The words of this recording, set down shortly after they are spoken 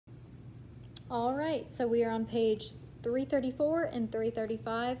All right, so we are on page 334 and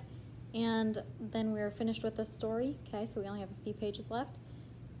 335, and then we're finished with this story. Okay, so we only have a few pages left.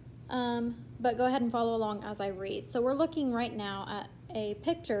 But go ahead and follow along as I read. So we're looking right now at a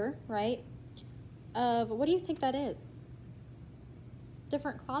picture, right, of, what do you think that is?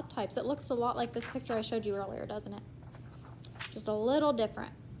 Different cloud types. It looks a lot like this picture I showed you earlier, doesn't it? Just a little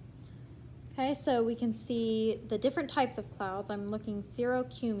different. Okay, so we can see the different types of clouds. I'm looking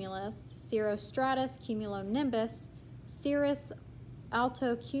cirrocumulus, cirrostratus, cumulonimbus, cirrus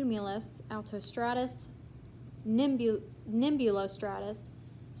altocumulus, altostratus, nimbulostratus,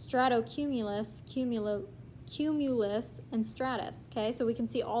 stratocumulus, cumulus, and stratus. Okay, so we can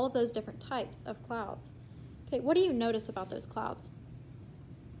see all of those different types of clouds. Okay, what do you notice about those clouds?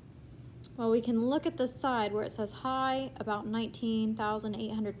 Well, we can look at the side where it says high, about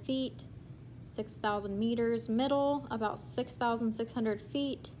 19,800 feet, 6,000 meters, middle, about 6,600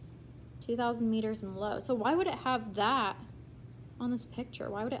 feet, 2,000 meters, and low. So why would it have that on this picture?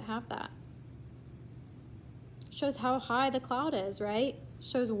 Why would it have that? It shows how high the cloud is, right? It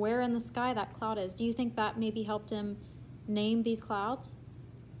shows where in the sky that cloud is. Do you think that maybe helped him name these clouds?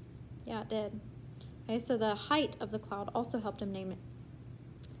 Yeah, it did. Okay, so the height of the cloud also helped him name it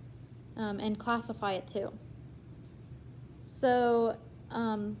and classify it too. So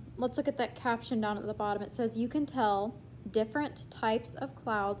let's look at that caption down at the bottom. It says, you can tell different types of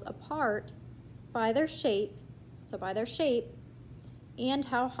clouds apart by their shape, so by their shape, and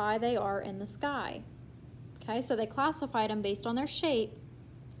how high they are in the sky. Okay, so they classified them based on their shape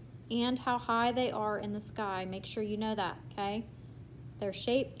and how high they are in the sky. Make sure you know that, okay? Their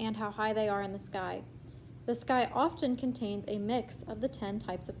shape and how high they are in the sky. The sky often contains a mix of the 10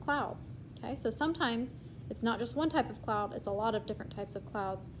 types of clouds. Okay, so sometimes it's not just one type of cloud, it's a lot of different types of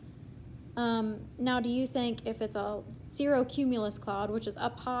clouds. Now, do you think if it's a cirrocumulus cloud, which is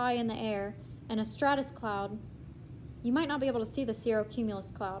up high in the air, and a stratus cloud, you might not be able to see the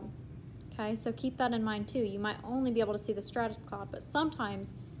cirrocumulus cloud. Okay, so keep that in mind too. You might only be able to see the stratus cloud, but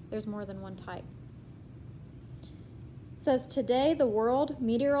sometimes there's more than one type. It says, today the World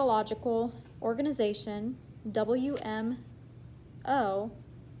Meteorological Organization, WMO,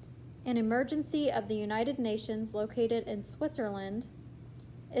 an emergency of the United Nations located in Switzerland,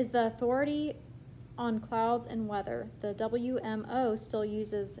 is the authority on clouds and weather. The WMO still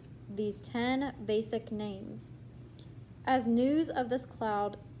uses these 10 basic names. As news of this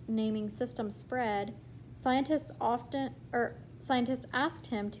cloud naming system spread, scientists asked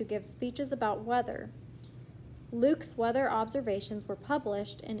him to give speeches about weather. Luke's weather observations were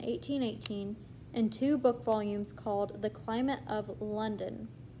published in 1818 in 2 book volumes called The Climate of London,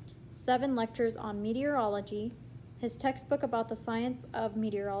 7 lectures on meteorology. His textbook about the science of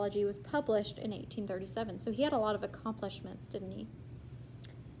meteorology was published in 1837. So he had a lot of accomplishments, didn't he?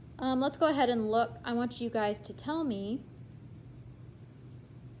 Let's go ahead and look. I want you guys to tell me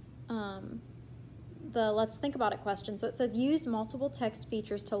the let's think about it question. So it says, use multiple text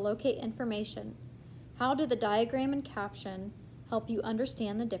features to locate information. How do the diagram and caption help you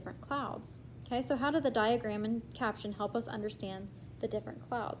understand the different clouds? Okay, so how do the diagram and caption help us understand the different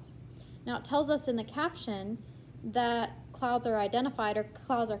clouds? Now it tells us in the caption that clouds are identified or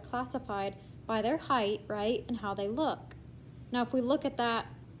clouds are classified by their height, right, and how they look. Now if we look at that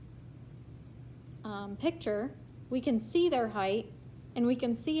picture, we can see their height and we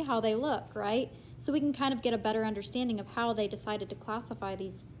can see how they look, right? So we can kind of get a better understanding of how they decided to classify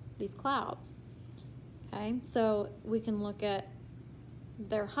these clouds. Okay, so we can look at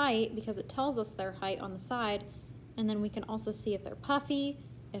their height because it tells us their height on the side, and then we can also see if they're puffy,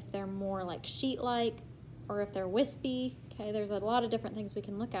 if they're more like sheet-like, or if they're wispy. Okay, there's a lot of different things we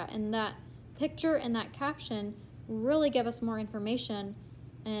can look at, and that picture and that caption really give us more information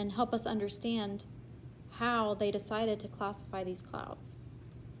and help us understand how they decided to classify these clouds.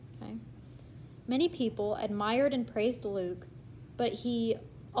 Okay. Many people admired and praised Luke, but he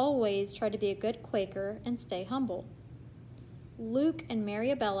always tried to be a good Quaker and stay humble. Luke and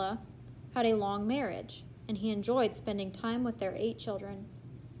Mariabella had a long marriage, and he enjoyed spending time with their 8 children.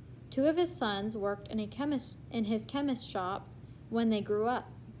 2 of his sons worked in his chemist shop when they grew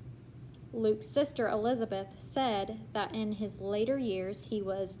up. Luke's sister Elizabeth said that in his later years he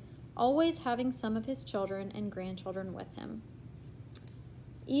was always having some of his children and grandchildren with him.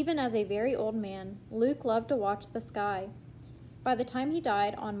 Even as a very old man, Luke loved to watch the sky. By the time he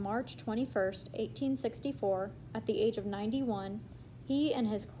died on March 21st, 1864, at the age of 91, he and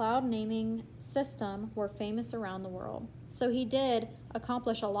his cloud naming system were famous around the world. So he did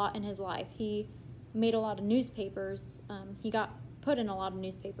accomplish a lot in his life. He made a lot of newspapers. He got put in a lot of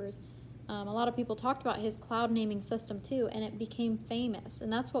newspapers. A lot of people talked about his cloud naming system too, and it became famous.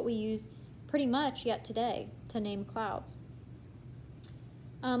 And that's what we use pretty much yet today to name clouds.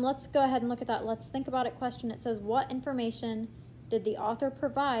 Let's go ahead and look at that let's think about it question. It says, what information did the author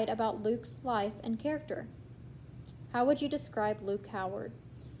provide about Luke's life and character? How would you describe Luke Howard?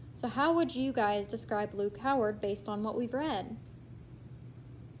 So how would you guys describe Luke Howard based on what we've read?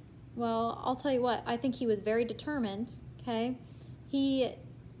 Well, I'll tell you what, I think he was very determined, okay? He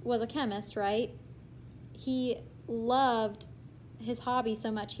was a chemist, right? He loved his hobby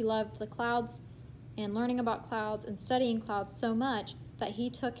so much. He loved the clouds and learning about clouds and studying clouds so much that he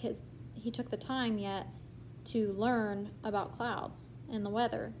took the time yet to learn about clouds and the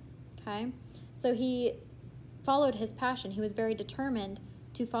weather, okay? So he followed his passion. He was very determined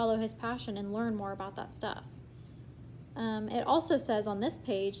to follow his passion and learn more about that stuff. It also says on this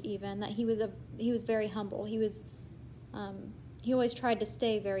page even that he was very humble. He always tried to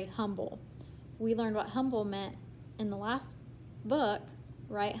stay very humble. We learned what humble meant in the last book,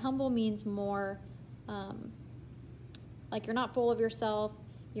 right? Humble means more like you're not full of yourself,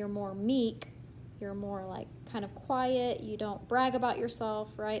 you're more meek, you're more like kind of quiet, you don't brag about yourself,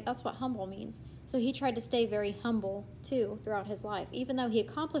 right? That's what humble means. So he tried to stay very humble too throughout his life. Even though he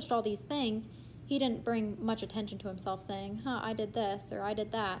accomplished all these things, he didn't bring much attention to himself saying, I did this or I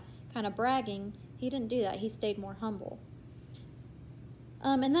did that, kind of bragging. He didn't do that. He stayed more humble.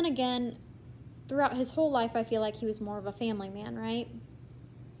 And then again, throughout his whole life, I feel like he was more of a family man, right?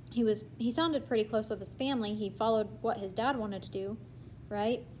 He sounded pretty close with his family. He followed what his dad wanted to do,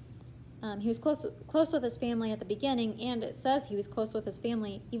 right? He was close with his family at the beginning, and it says he was close with his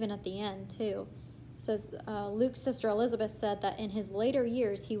family even at the end, too. It says Luke's sister Elizabeth said that in his later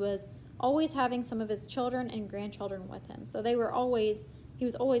years, he was always having some of his children and grandchildren with him. So he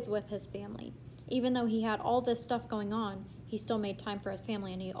was always with his family. Even though he had all this stuff going on, he still made time for his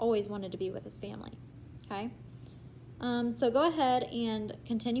family, and he always wanted to be with his family, okay? So go ahead and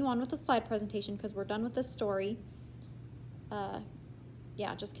continue on with the slide presentation because we're done with this story.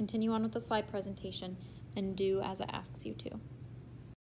 Yeah, just continue on with the slide presentation and do as it asks you to.